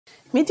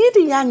Me did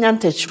the young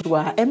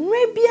antechua, and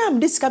maybe I'm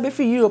discovered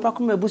for Europe. I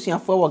come a bush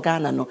for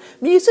Ghana. No,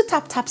 me used to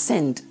tap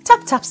send,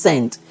 tap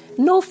send.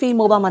 No fee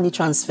mobile money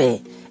transfer.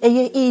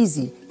 Eye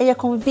easy, eye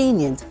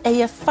convenient,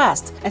 eye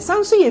fast, and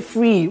sounds so ye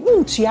free.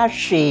 Won't you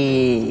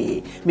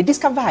share? Me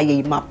discover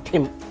ye map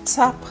him.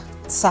 Tap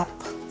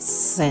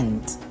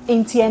send.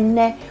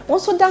 Intienne.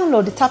 Also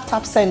download the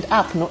tap send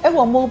app. No,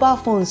 ever mobile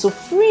phone so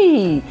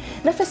free.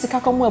 Na first ka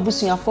come a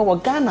bush for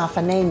Ghana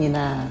for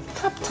na.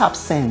 Tap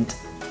send.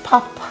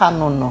 Papa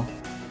no.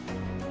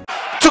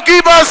 To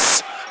give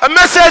us a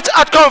message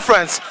at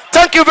conference.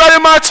 Thank you very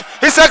much,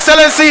 His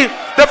Excellency,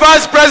 the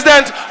Vice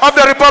President of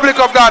the Republic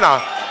of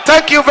Ghana.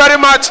 Thank you very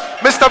much,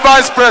 Mr.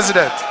 Vice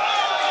President.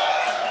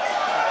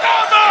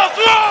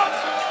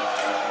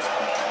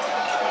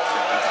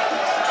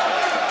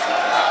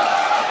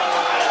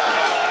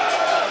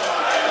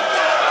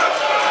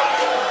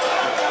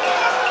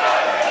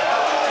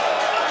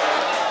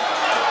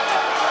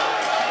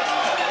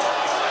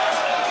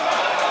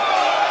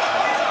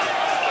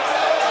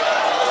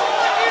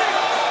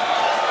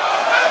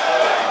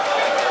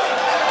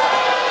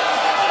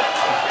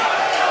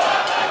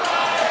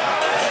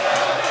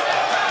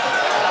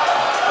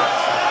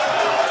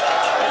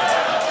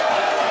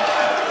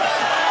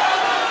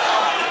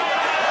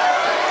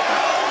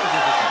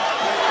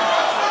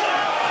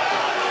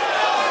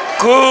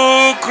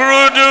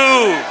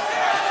 Kukrudu.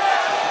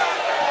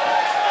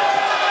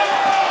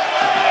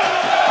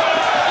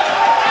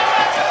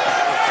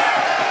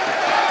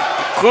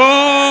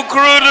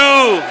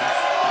 Kukrudu.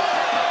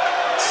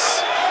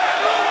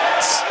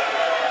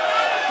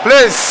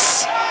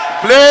 Please.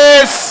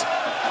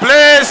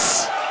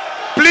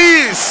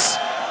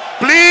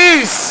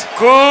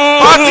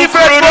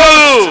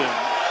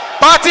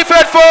 Party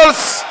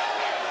faithfuls,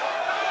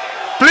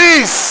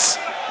 please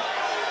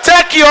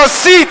take your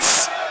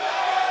seats.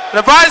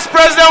 The Vice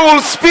President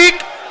will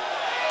speak.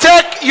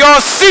 Take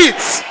your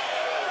seats.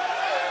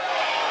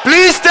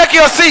 Please take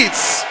your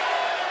seats.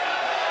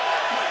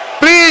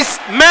 Please,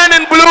 men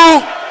in blue,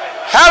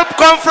 help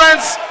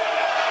conference.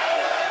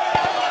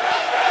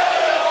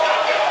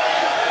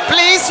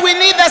 Please, we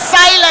need the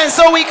silence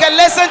so we can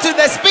listen to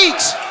the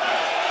speech.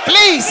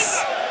 Please.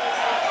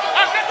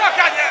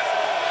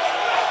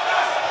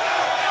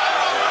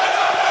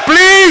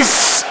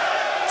 Please,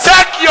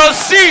 take your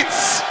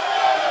seats.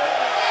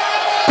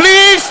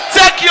 Please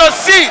take your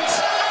seat.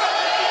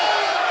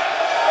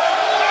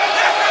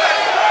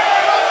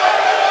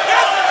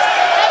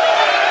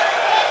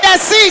 The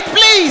seat,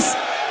 please.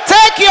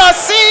 Take your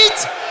seat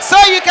so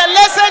you can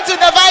listen to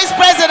the Vice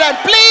President.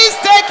 Please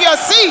take your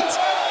seat.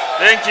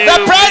 Thank you.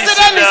 The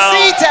President is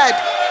seated.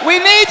 We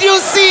need you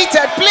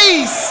seated,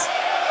 please.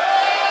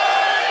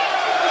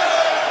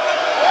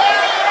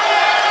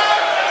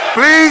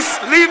 Please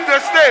leave the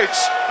stage.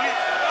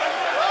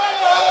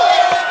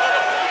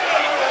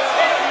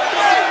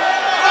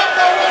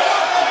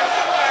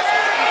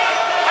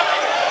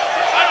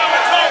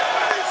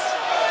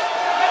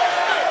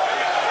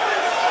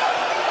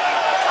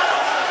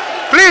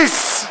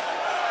 Please,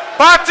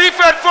 party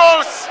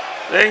faithfuls.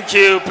 Thank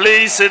you.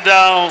 Please sit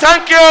down.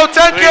 Thank you.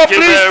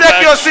 Please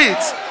take your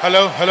seats.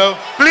 Hello.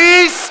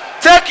 Please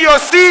take your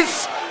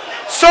seats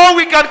so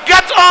we can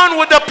get on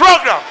with the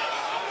program.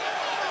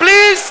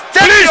 Please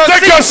take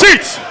your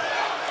seats.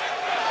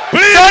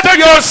 Please take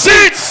your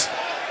seats.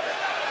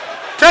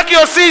 Take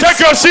your seats. Take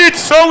your seats.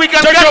 So we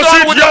can get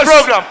on with the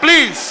program.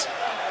 Please.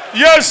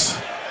 Yes.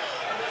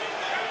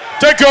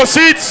 Take your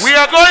seats. We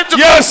are going to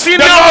continue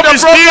with the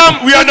program.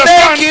 Deep. We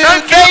understand.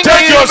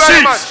 Thank you your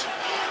very much. seats.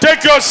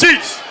 Take your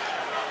seats.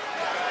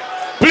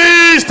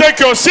 Please take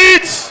your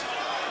seats.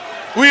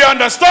 We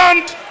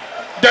understand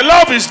the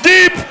love is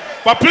deep,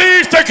 but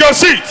please take your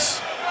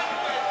seats.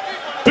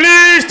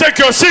 Please take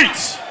your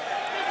seats.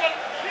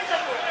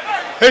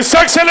 His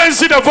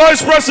Excellency the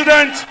Vice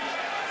President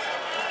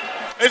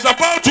is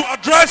about to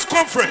address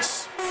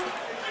conference.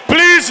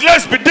 Please,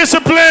 let's be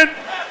disciplined.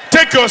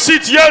 Take your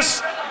seats.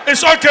 Yes,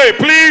 it's okay.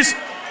 Please,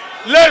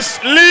 let's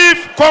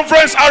leave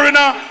conference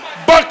arena.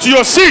 Back to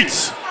your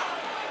seats.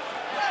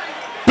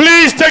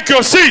 Please take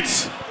your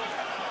seats.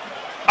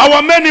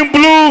 Our men in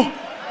blue,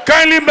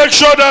 kindly make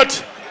sure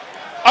that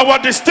our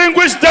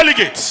distinguished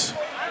delegates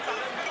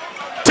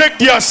take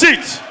their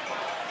seats.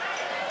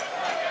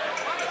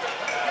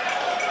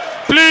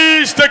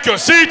 Please take your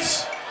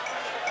seats.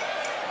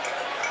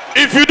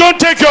 If you don't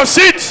take your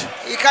seat,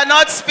 you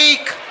cannot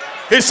speak.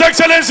 His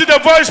Excellency the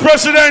Vice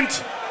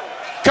President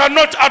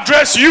cannot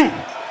address you,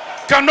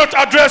 cannot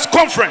address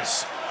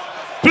conference.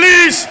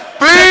 Please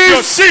take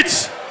your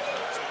seats.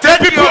 The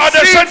people at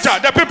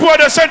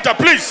the center,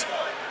 please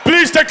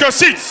take your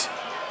seats.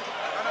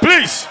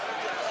 Please.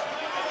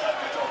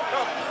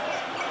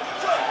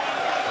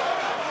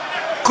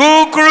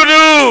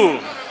 Kukrudu.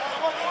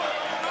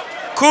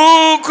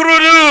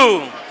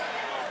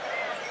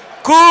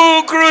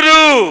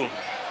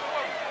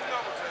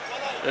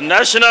 The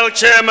National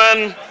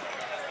Chairman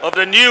of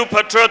the New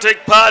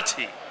Patriotic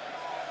Party,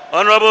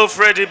 Honorable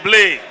Freddie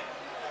Blay,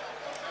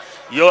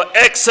 Your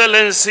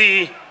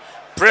Excellency,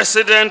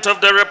 President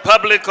of the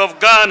Republic of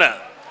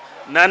Ghana,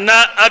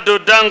 Nana Addo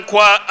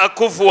Dankwa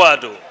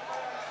Akufo-Addo,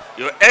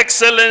 Your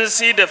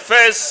Excellency the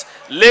First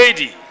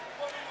Lady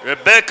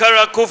Rebecca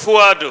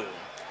Akufo-Addo,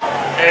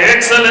 Her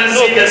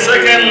Excellency the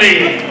Second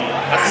Lady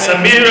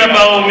Samira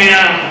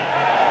Bawumia,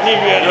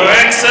 Your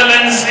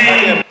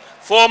Excellency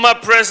former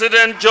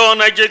President John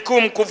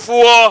Ajekum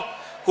Kufuor,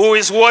 who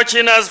is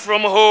watching us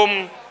from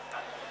home,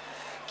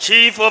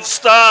 Chief of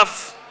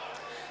Staff,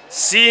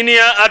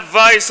 Senior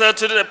Advisor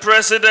to the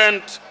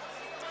President,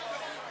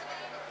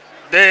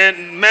 the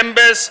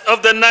members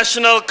of the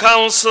National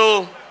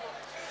Council,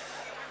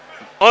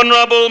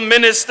 Honorable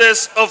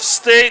Ministers of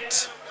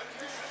State,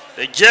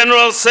 the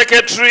General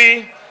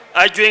Secretary,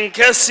 Adwin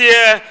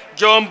Kessier,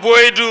 John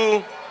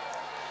Boydu,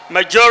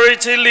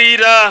 Majority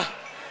Leader,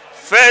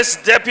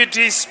 First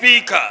Deputy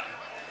Speaker,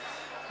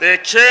 the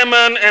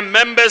Chairman and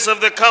members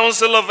of the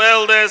Council of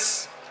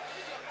Elders,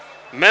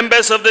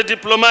 members of the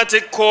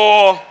Diplomatic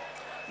Corps,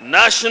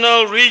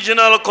 National,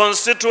 Regional,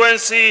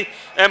 Constituency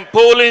and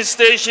Polling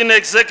Station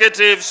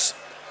executives,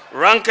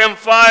 rank and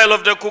file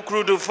of the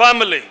Kukrudu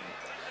family,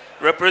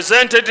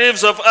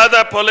 representatives of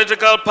other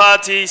political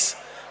parties,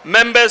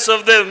 members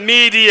of the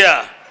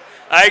media,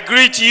 I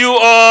greet you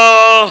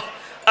all.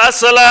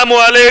 Assalamu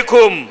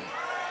alaikum.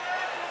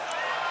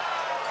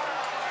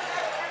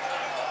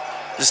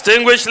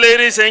 Distinguished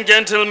ladies and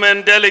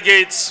gentlemen,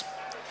 delegates,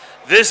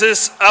 this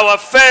is our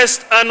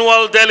first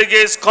annual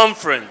delegates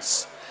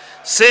conference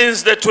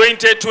since the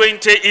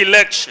 2020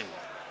 election.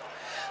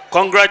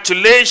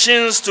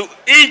 Congratulations to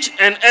each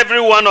and every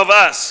one of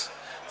us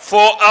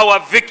for our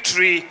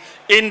victory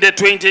in the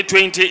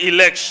 2020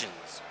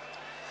 elections.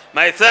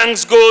 My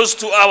thanks goes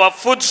to our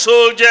foot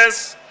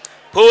soldiers,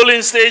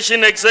 polling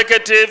station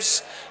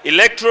executives,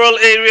 electoral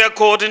area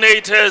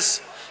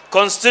coordinators,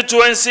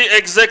 constituency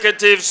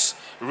executives,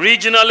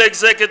 regional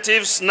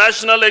executives,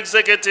 national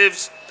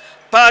executives,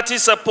 party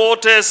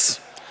supporters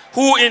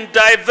who in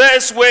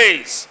diverse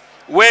ways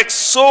worked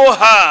so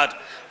hard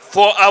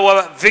for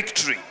our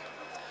victory.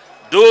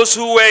 Those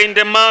who were in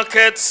the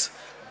markets,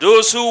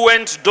 those who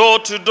went door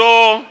to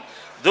door,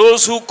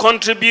 those who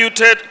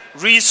contributed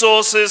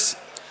resources,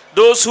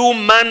 those who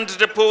manned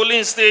the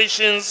polling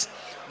stations,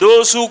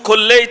 those who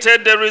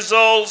collated the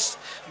results,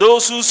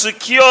 those who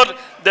secured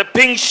the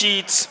pink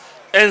sheets,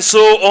 and so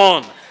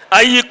on.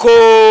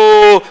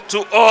 Ayiko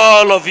to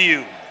all of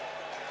you.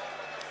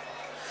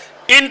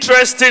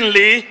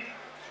 Interestingly,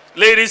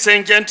 ladies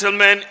and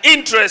gentlemen,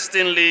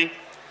 interestingly,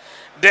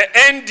 the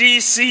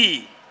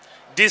NDC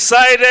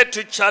decided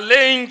to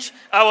challenge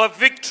our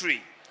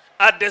victory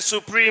at the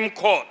Supreme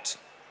Court.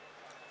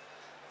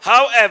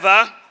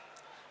 However,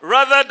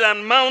 rather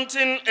than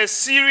mounting a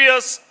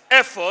serious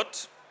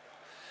effort,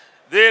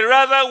 they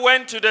rather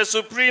went to the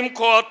Supreme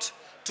Court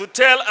to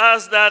tell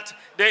us that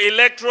the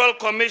Electoral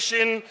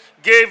Commission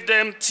gave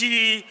them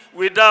tea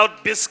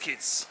without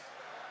biscuits.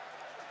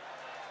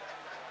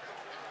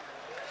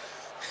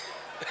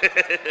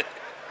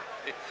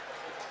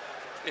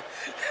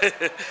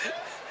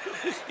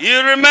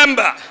 You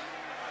remember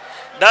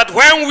that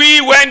when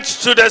we went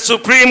to the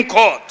Supreme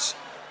Court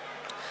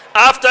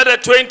after the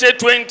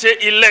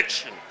 2020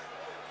 election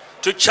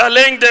to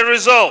challenge the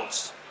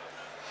results,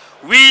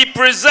 we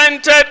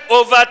presented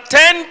over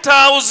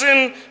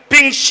 10,000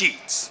 pink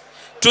sheets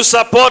to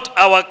support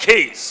our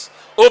case.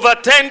 Over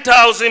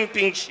 10,000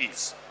 pink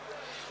sheets.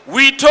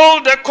 We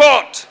told the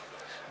court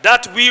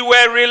that we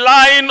were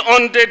relying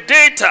on the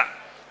data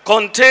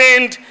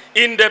contained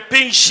in the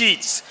pink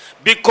sheets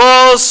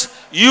because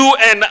you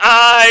and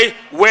I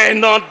were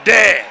not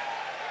there.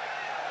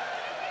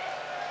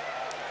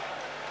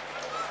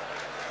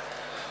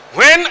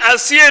 When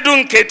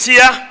Asiedun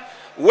Ketia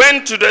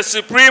went to the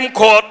Supreme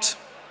Court,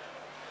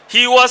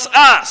 he was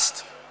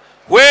asked,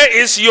 "Where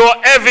is your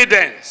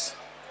evidence?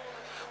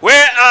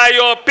 Where are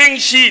your pink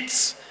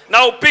sheets?"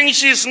 Now, pink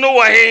sheets no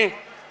way.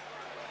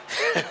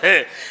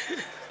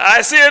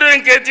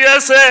 Asiedun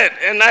Ketia said,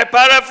 and I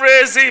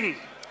paraphrase him,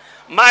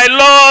 "My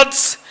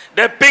lords,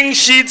 the pink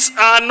sheets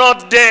are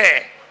not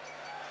there.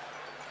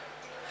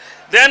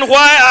 Then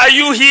why are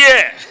you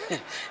here?"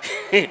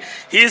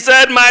 He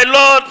said, "My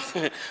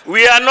lord,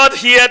 we are not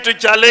here to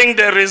challenge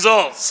the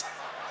results."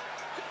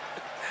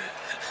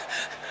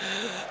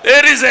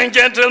 Ladies and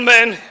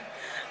gentlemen,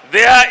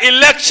 their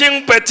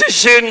election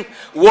petition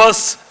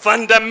was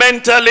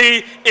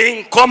fundamentally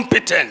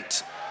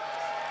incompetent.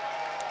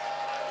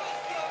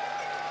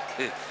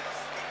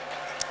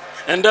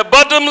 And the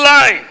bottom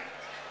line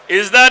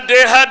is that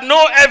they had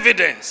no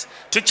evidence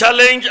to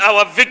challenge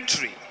our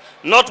victory,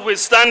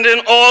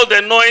 notwithstanding all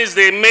the noise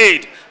they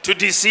made to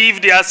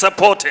deceive their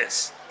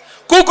supporters.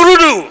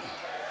 Kukrudu!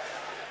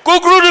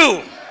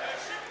 Kukrudu!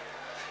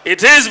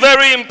 It is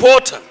very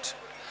important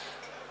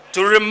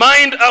to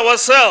remind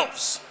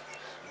ourselves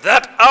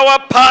that our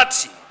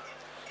party,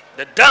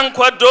 the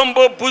Dankwa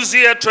Dombo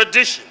Buzia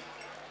tradition,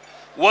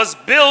 was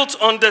built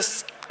on the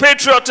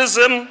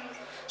patriotism,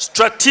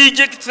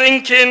 strategic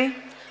thinking,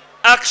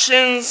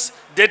 actions,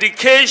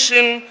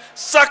 dedication,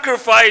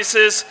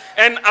 sacrifices,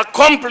 and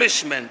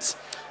accomplishments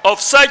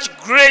of such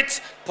great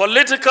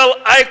political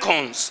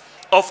icons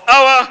of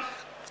our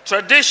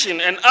tradition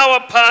and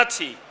our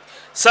party,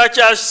 such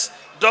as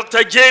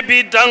Dr.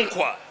 J.B.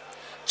 Dankwa,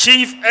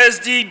 Chief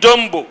S.D.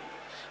 Dombo,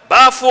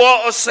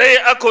 Bafo Osei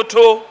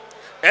Akoto,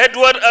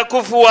 Edward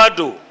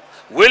Akufo-Addo,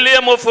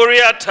 William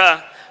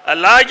Ofori-Atta,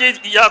 Alhaji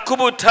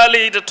Yakubu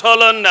Tali the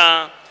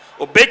Tolona,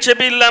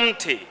 Obechebi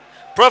Lamte,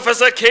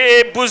 Professor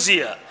K.A.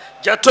 Buzia,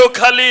 Jato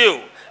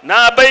Khalil,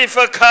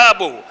 Nabaifa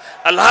Kabo,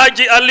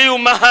 Alhaji Aliu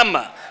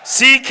Mahama,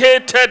 C.K.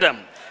 Tedam,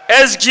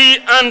 S.G.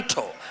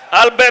 Anto,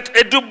 Albert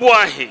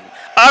Edubwahi,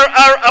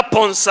 R.R.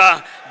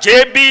 Aponsa,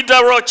 J.B.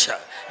 Darocha,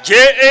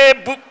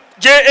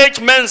 J.H.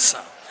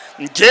 Mensah,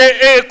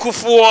 J.A.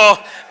 Kufuor,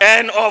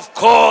 and of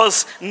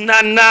course,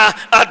 Nana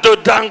Addo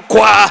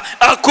Dankwa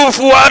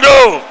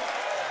Akufo-Addo.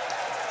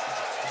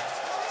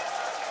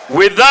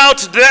 Without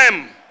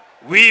them,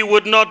 we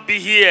would not be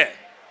here.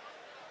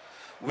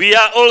 We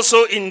are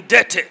also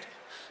indebted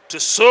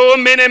to so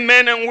many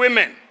men and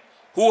women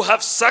who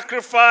have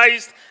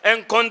sacrificed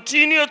and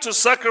continue to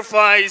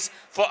sacrifice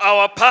for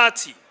our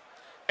party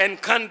and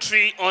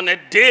country on a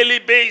daily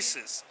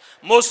basis,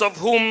 most of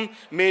whom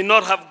may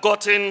not have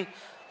gotten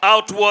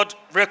outward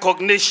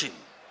recognition.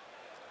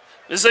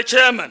 Mr.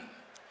 Chairman,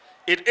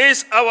 it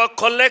is our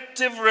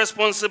collective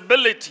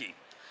responsibility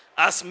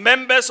as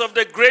members of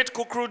the great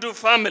Kukrudu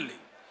family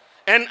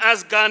and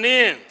as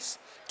Ghanaians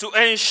to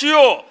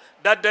ensure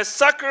that the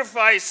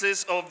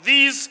sacrifices of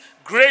these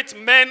great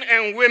men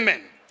and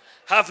women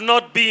have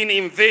not been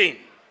in vain.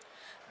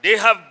 They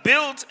have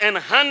built and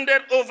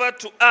handed over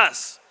to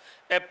us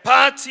a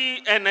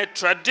party and a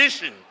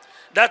tradition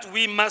that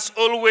we must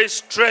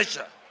always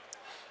treasure.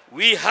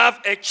 We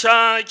have a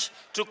charge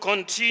to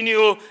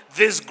continue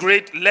this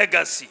great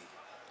legacy.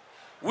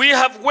 We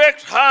have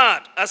worked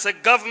hard as a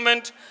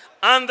government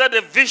under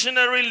the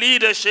visionary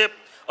leadership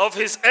of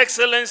His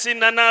Excellency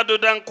Nana Addo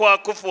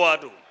Dankwa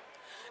Akufo-Addo,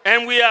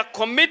 and we are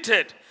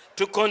committed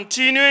to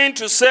continuing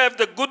to serve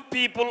the good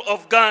people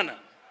of Ghana.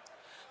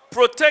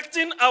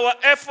 Protecting our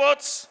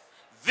efforts,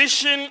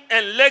 vision,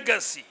 and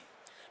legacy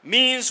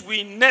means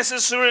we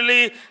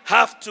necessarily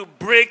have to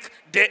break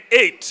the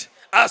 8,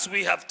 as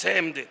we have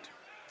termed it.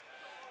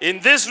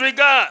 In this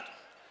regard,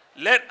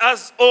 let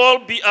us all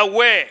be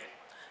aware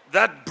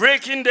that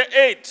breaking the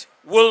 8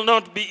 will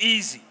not be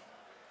easy.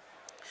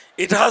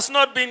 It has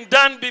not been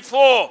done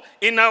before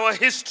in our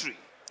history,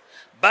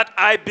 but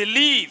I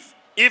believe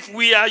if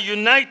we are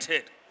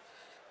united,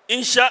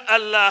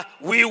 inshallah,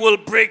 we will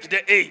break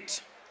the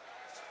 8.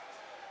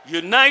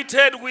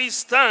 United we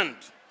stand,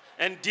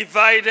 and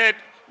divided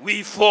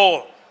we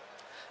fall.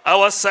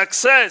 Our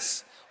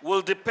success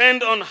will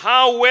depend on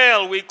how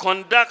well we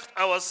conduct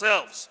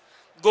ourselves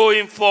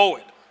going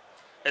forward.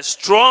 A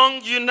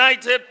strong,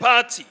 united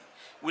party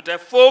with a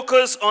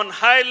focus on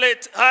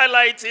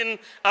highlighting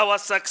our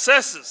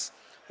successes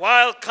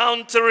while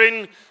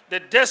countering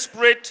the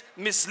desperate,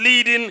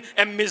 misleading,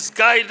 and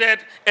misguided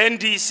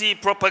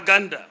NDC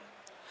propaganda.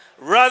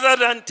 Rather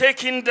than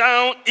taking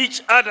down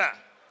each other,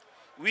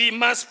 we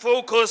must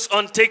focus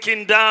on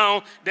taking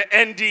down the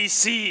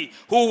NDC,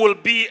 who will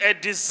be a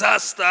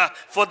disaster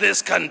for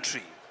this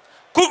country.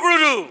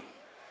 Kukrudu,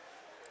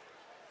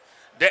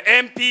 the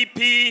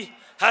MPP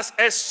has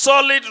a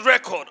solid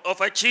record of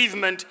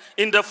achievement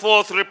in the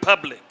Fourth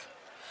Republic.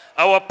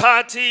 Our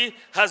party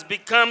has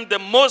become the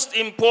most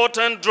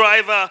important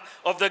driver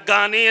of the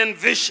Ghanaian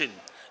vision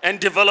and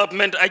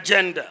development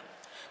agenda.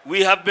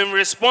 We have been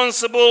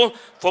responsible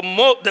for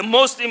the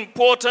most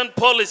important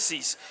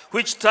policies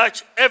which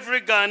touch every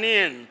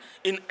Ghanaian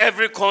in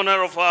every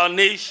corner of our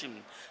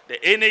nation. The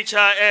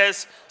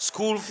NHIS,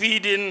 school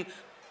feeding,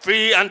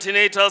 free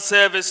antenatal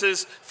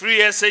services,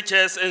 free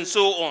SHS, and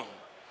so on.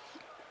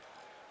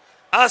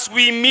 As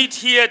we meet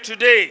here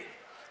today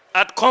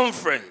at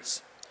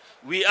conference,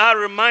 we are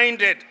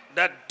reminded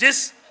that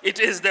it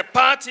is the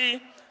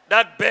party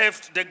that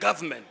birthed the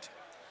government.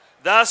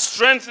 Thus,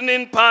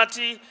 strengthening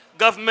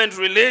party-government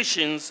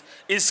relations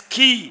is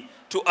key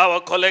to our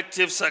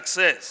collective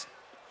success.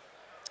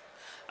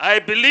 I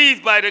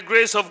believe by the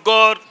grace of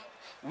God,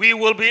 we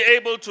will be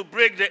able to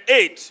break the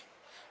 8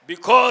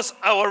 because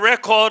our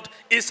record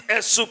is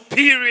a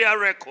superior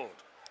record.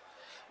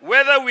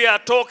 Whether we are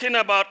talking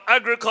about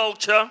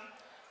agriculture,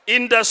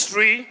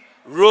 industry,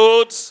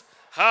 roads,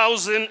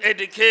 housing,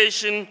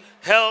 education,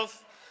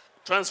 health,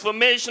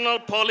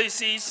 transformational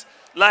policies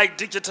like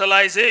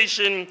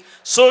digitalization,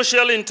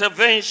 social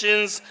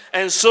interventions,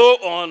 and so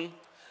on,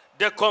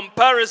 the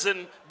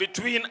comparison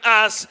between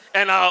us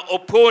and our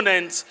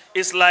opponents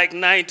is like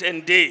night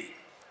and day.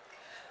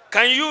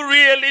 Can you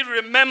really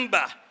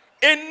remember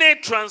any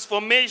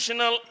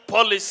transformational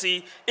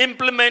policy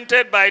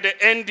implemented by the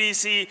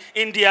NDC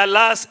in their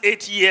last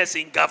 8 years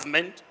in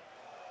government?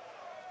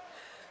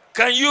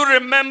 Can you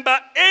remember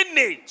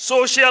any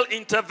social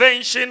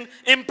intervention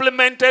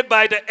implemented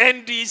by the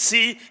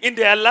NDC in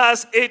their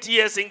last 8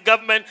 years in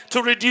government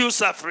to reduce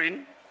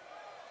suffering?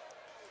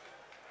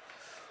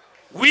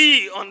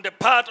 We, on the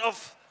part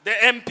of the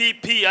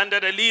MPP under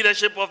the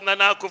leadership of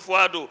Nana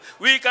Akufo-Addo,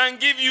 we can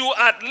give you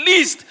at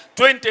least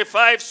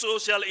 25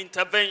 social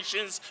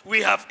interventions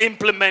we have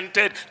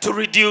implemented to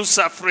reduce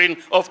suffering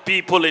of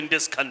people in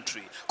this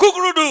country.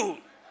 Kukrudu,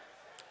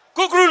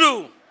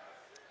 Kukrudu.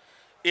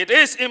 It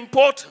is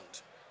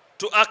important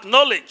to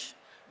acknowledge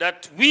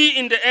that we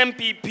in the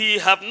MPP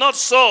have not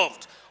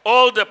solved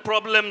all the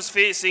problems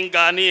facing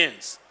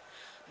Ghanaians,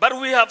 but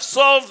we have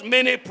solved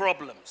many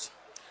problems.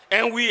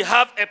 And we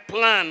have a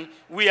plan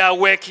we are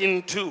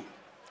working to.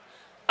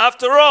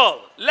 After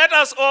all, let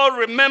us all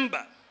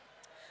remember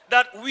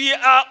that we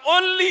are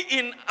only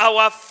in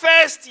our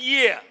first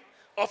year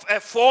of a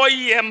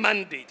 4-year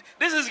mandate.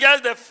 This is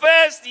just the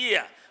first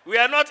year. We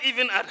are not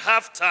even at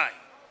half time.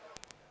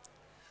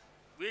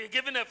 We're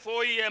given a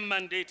 4-year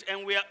mandate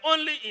and we are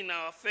only in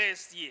our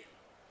first year.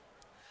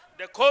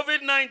 The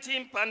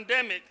COVID-19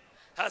 pandemic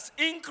has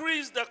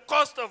increased the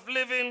cost of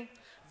living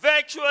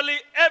virtually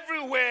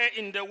everywhere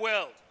in the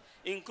world,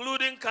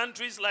 including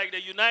countries like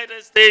the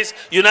United States,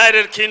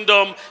 United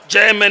Kingdom,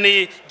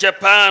 Germany,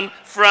 Japan,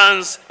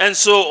 France, and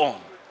so on.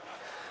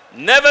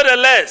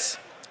 Nevertheless,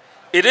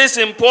 it is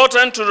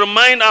important to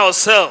remind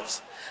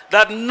ourselves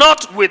that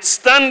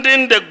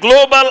notwithstanding the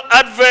global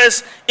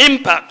adverse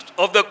impact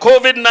of the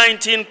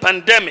COVID-19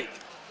 pandemic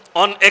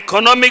on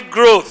economic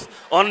growth,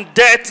 on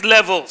debt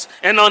levels,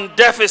 and on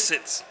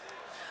deficits,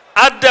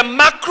 at the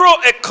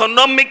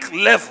macroeconomic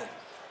level,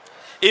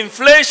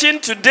 inflation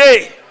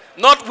today,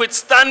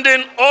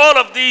 notwithstanding all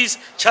of these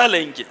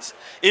challenges,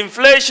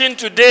 inflation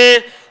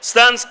today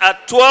stands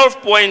at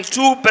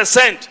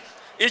 12.2%,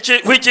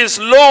 which is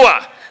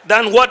lower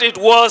than what it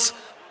was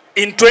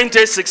in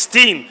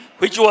 2016,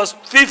 which was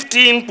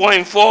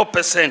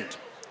 15.4%.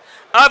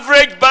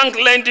 Average bank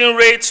lending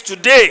rates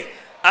today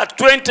at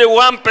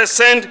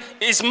 21%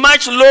 is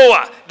much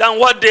lower than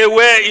what they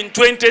were in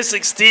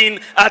 2016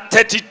 at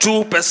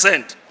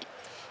 32%.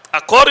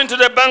 According to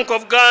the Bank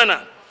of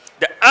Ghana,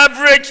 the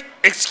average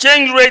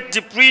exchange rate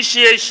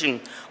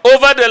depreciation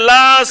over the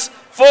last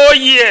 4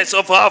 years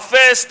of our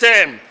first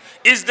term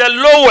is the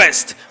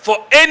lowest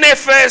for any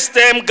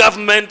first-term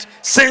government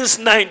since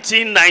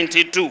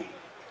 1992.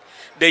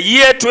 The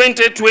year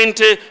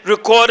 2020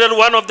 recorded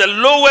one of the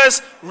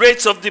lowest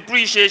rates of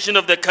depreciation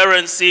of the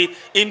currency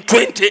in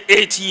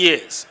 28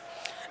 years.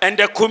 And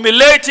the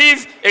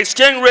cumulative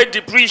exchange rate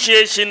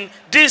depreciation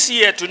this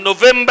year to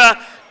November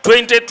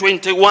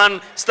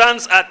 2021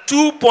 stands at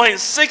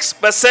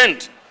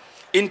 2.6%.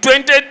 In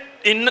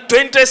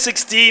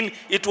 2016,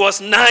 it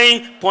was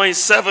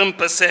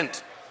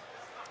 9.7%.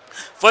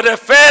 For the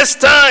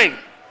first time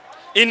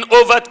in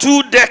over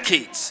 2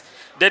 decades,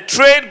 the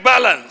trade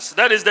balance,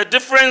 that is the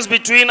difference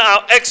between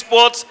our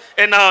exports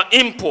and our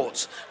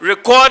imports,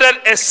 recorded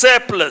a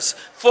surplus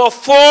for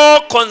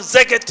 4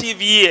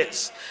 consecutive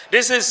years.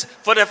 This is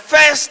for the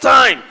first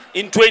time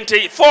in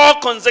 24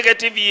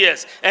 consecutive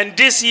years. And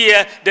this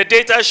year, the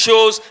data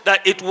shows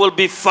that it will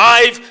be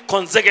 5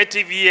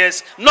 consecutive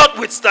years,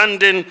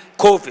 notwithstanding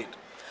COVID.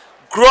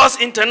 Gross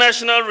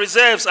international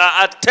reserves are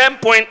at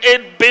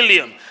 $10.8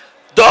 billion,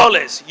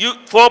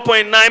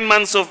 4.9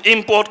 months of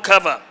import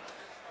cover,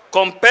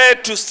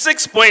 compared to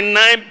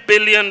 $6.9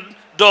 billion,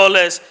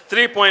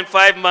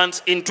 3.5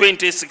 months in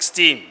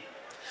 2016.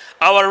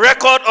 Our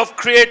record of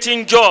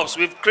creating jobs,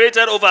 we've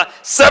created over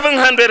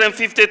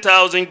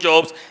 750,000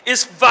 jobs,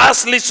 is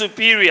vastly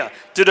superior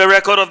to the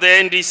record of the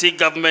NDC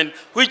government,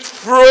 which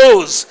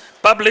froze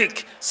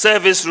public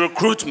service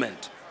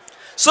recruitment.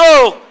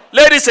 So,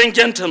 ladies and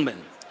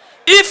gentlemen,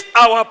 if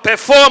our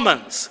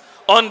performance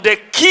on the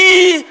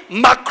key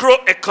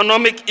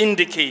macroeconomic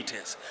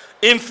indicators,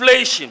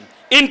 inflation,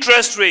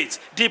 interest rates,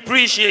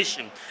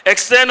 depreciation,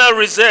 external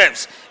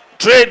reserves,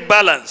 trade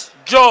balance,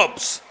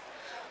 jobs,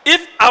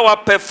 if our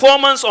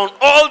performance on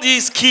all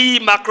these key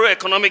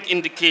macroeconomic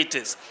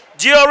indicators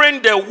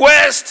during the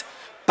worst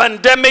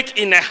pandemic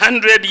in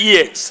 100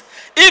 years,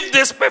 if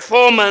this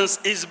performance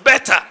is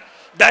better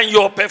than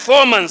your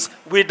performance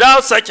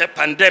without such a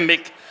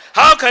pandemic,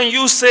 how can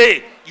you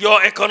say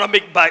your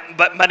economic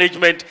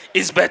management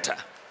is better?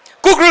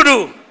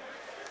 Kukrudu,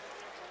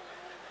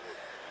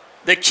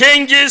 the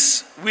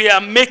changes we are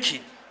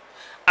making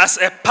as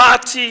a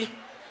party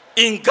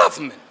in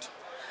government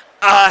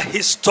are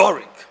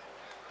historic.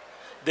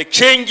 The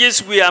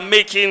changes we are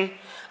making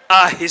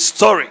are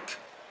historic,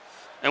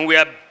 and we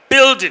are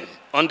building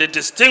on the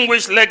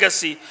distinguished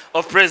legacy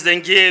of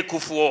President J.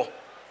 Kufuor.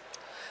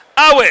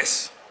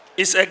 Ours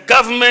is a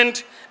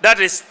government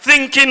that is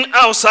thinking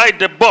outside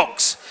the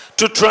box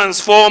to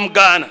transform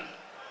Ghana.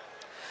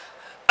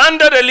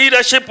 Under the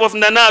leadership of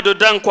Nana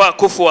Dankwa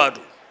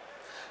Akufo-Addo,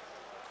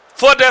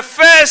 for the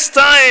first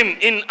time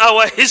in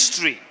our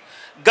history,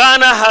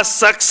 Ghana has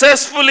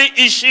successfully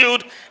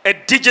issued a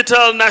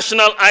digital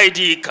national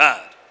ID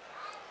card.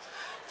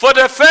 For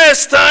the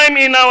first time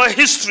in our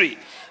history,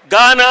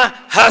 Ghana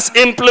has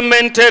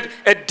implemented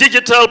a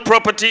digital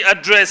property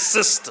address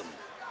system.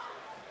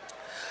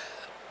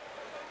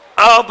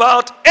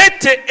 About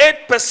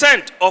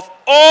 88% of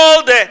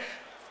all the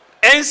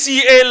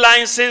NCA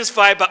licensed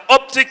fiber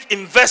optic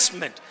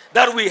investment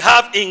that we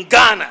have in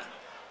Ghana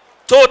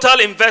total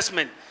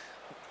investment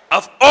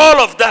of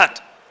all of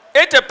that,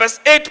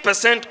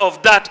 8%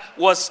 of that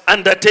was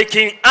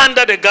undertaken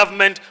under the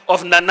government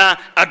of Nana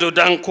Addo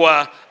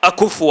Dankwa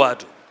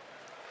Akufo-Addo.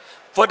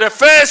 For the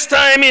first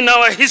time in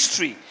our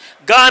history,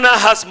 Ghana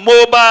has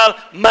mobile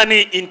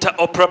money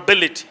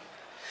interoperability.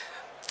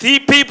 The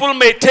people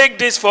may take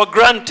this for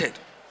granted,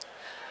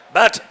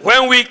 but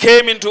when we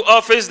came into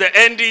office, the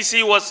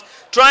NDC was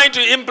trying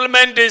to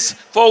implement this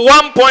for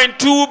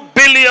 $1.2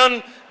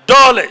 billion.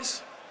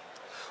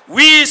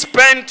 We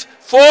spent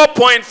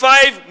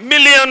 $4.5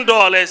 million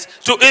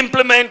to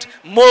implement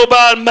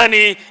mobile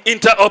money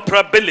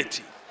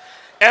interoperability.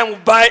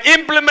 And by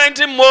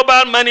implementing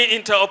mobile money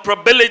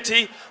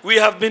interoperability, we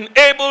have been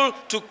able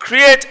to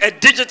create a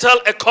digital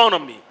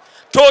economy.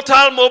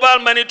 Total mobile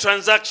money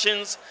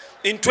transactions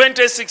in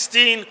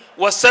 2016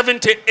 was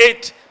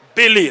 78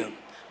 billion.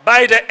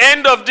 By the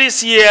end of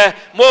this year,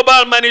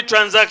 mobile money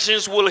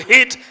transactions will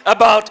hit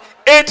about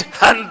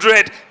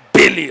 800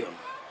 billion.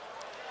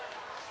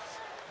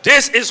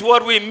 This is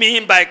what we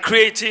mean by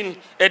creating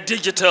a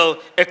digital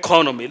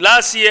economy.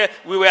 Last year,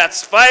 we were at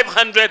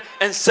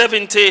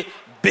 570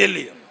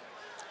 billion.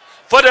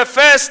 For the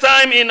first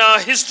time in our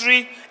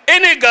history,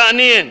 any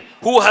Ghanaian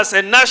who has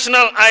a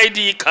national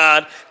ID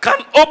card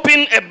can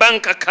open a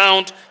bank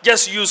account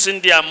just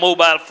using their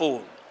mobile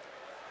phone.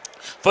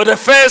 For the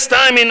first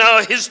time in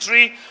our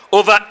history,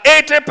 over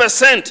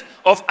 80%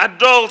 of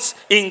adults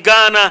in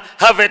Ghana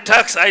have a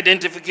tax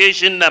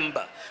identification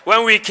number.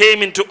 When we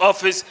came into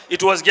office,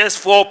 it was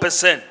just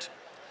 4%.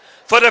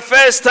 For the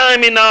first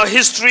time in our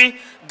history,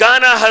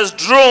 Ghana has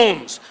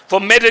drones for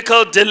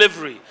medical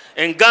delivery,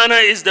 and Ghana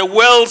is the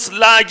world's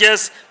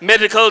largest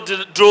medical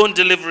drone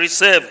delivery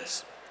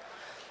service.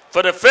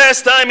 For the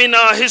first time in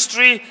our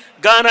history,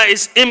 Ghana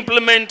is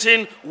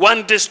implementing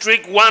one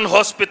district, one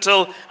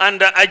hospital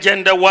under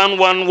Agenda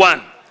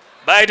 111.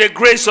 By the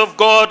grace of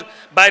God,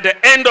 by the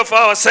end of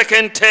our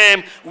second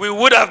term, we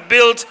would have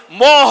built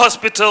more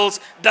hospitals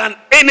than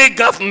any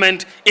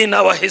government in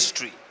our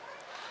history.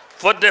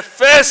 For the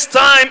first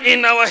time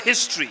in our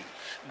history,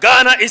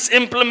 Ghana is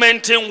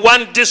implementing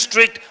one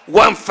district,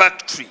 one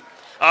factory.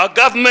 Our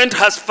government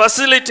has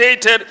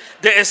facilitated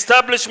the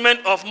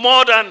establishment of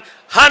more than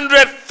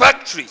 100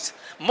 factories,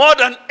 more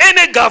than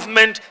any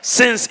government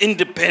since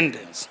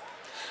independence.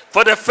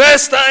 For the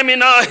first time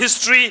in our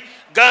history,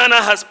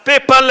 Ghana has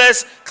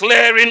paperless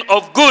clearing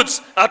of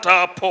goods at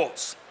our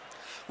ports.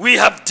 We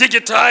have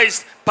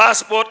digitized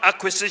passport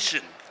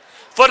acquisition.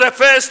 For the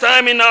first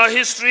time in our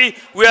history,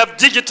 we have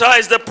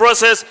digitized the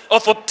process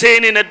of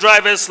obtaining a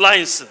driver's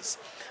license.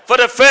 For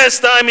the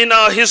first time in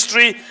our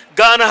history,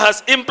 Ghana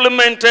has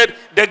implemented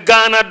the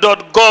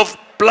Ghana.gov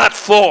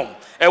platform,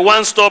 a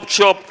one-stop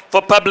shop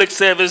for public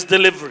service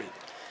delivery.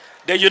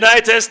 The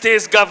United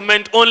States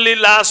government only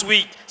last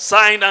week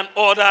signed an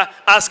order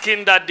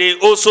asking that they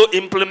also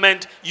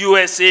implement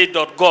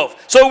USA.gov.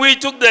 So we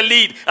took the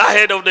lead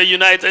ahead of the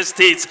United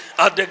States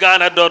at the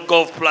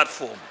Ghana.gov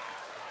platform.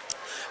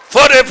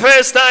 For the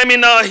first time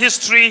in our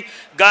history,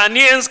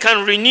 Ghanaians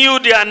can renew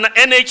their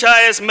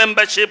NHIS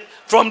membership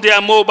from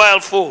their mobile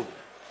phone.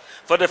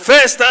 For the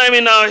first time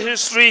in our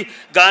history,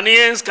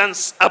 Ghanaians can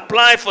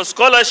apply for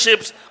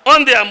scholarships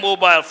on their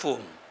mobile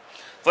phone.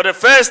 For the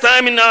first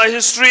time in our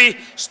history,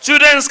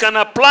 students can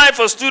apply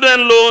for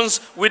student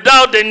loans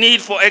without the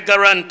need for a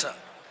guarantor.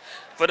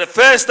 For the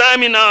first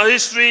time in our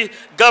history,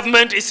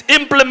 government is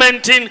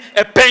implementing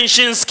a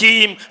pension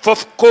scheme for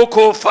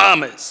cocoa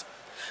farmers.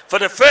 For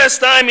the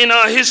first time in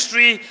our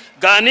history,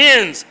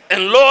 Ghanaians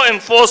and law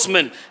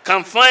enforcement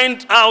can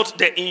find out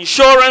the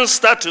insurance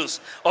status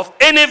of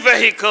any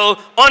vehicle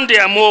on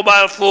their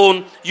mobile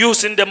phone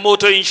using the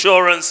motor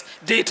insurance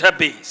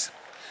database.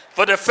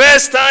 For the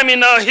first time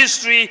in our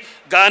history,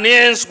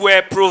 Ghanaians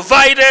were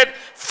provided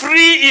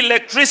free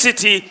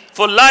electricity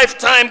for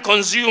lifetime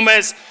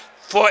consumers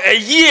for a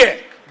year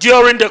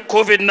during the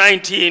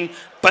COVID-19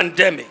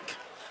 pandemic.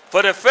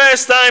 For the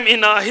first time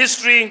in our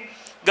history,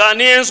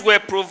 Ghanaians were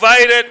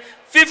provided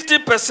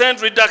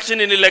 50% reduction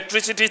in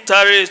electricity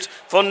tariffs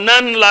for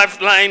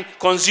non-lifeline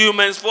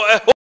consumers for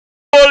a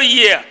whole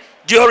year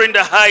during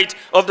the height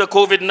of the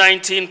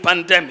COVID-19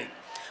 pandemic.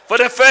 For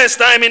the first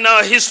time in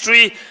our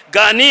history,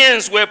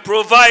 Ghanaians were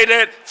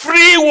provided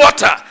free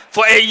water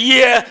for a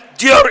year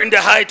during the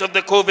height of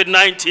the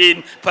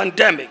COVID-19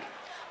 pandemic.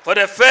 For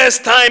the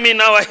first time in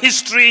our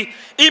history,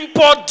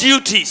 import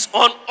duties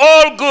on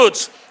all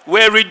goods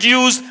were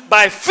reduced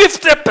by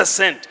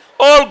 50%,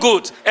 all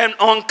goods, and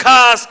on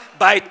cars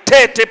by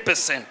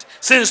 30%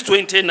 since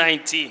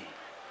 2019.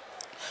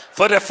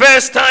 For the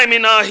first time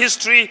in our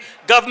history,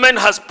 government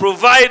has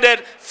provided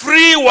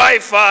free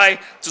Wi-Fi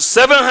to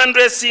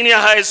 700 senior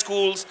high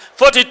schools,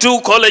 42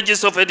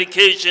 colleges of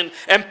education,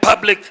 and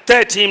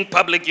 13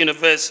 public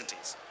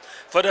universities.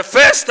 For the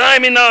first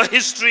time in our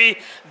history,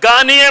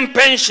 Ghanaian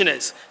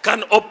pensioners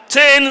can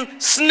obtain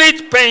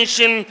SNIT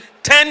pension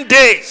 10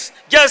 days,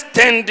 just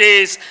 10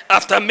 days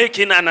after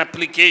making an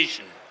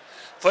application.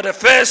 For the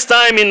first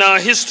time in our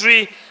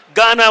history,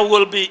 Ghana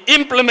will be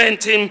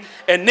implementing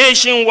a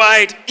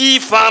nationwide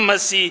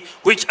e-pharmacy,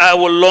 which I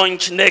will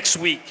launch next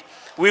week.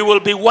 we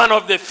will be one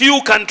of the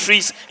few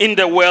countries in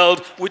the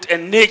world with a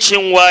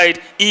nationwide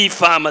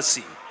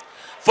e-pharmacy.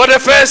 For the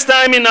first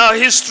time in our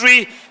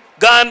history,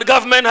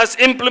 government has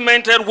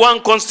implemented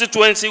one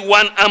constituency,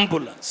 one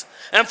ambulance.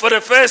 And for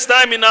the first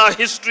time in our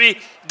history,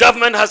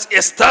 government has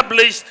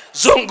established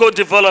Zongo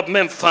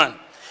Development Fund.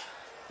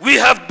 We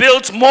have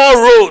built more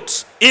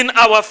roads in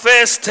our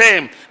first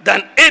term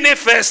than any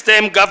first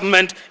term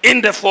government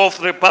in the Fourth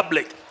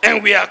Republic.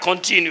 And we are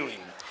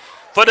continuing.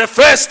 For the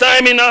first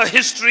time in our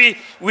history,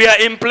 we are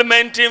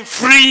implementing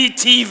free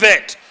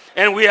TVET.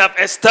 And we have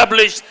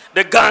established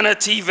the Ghana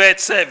TVET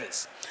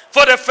service.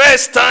 For the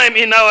first time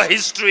in our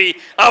history,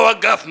 our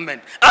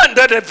government,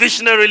 under the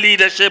visionary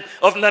leadership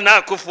of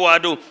Nana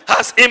Akufo-Addo,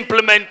 has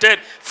implemented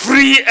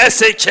free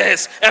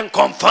SHS and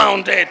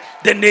confounded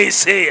the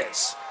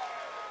naysayers.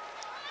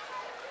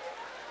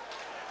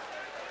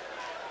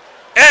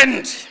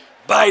 And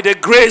by the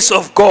grace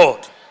of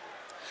God,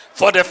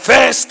 for the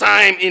first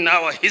time in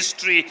our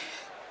history,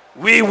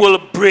 we will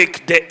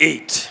break the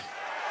 8.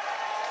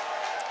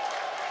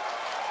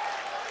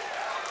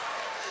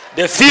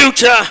 The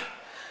future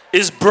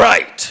is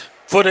bright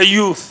for the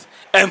youth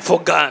and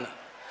for Ghana.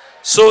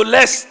 So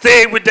let's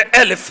stay with the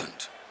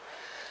elephant.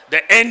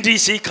 The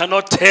NDC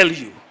cannot tell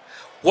you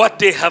what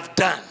they have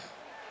done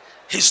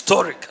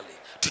historically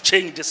to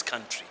change this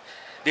country.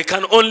 They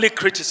can only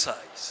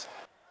criticize.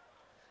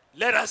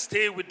 Let us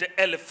stay with the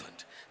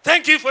elephant.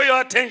 Thank you for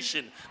your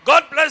attention.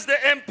 God bless the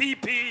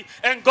MPP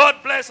and God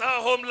bless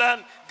our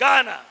homeland,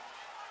 Ghana.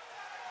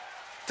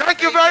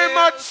 Thank you very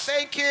much.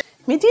 Thank you.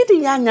 Me did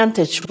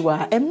nyanta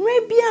chwa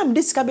maybe am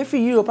discover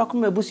free Europe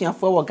akoma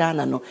busuafo wo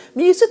Ghana no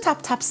me use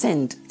tap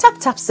send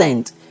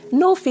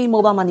no fee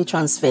mobile money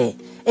transfer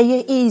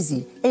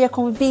easy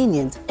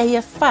convenient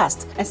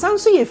fast and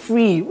sounds so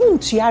free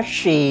won't you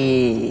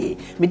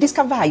hwe me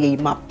discover ye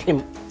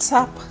mapim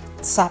tap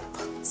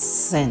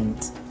send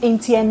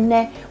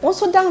Intienne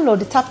also download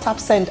the tap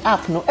send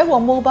app no ever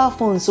mobile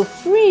phone so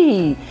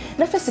free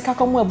na first ka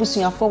komo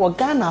abusuafo wo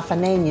Ghana afa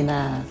na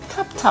nyina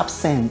tap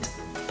send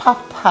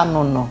papa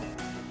no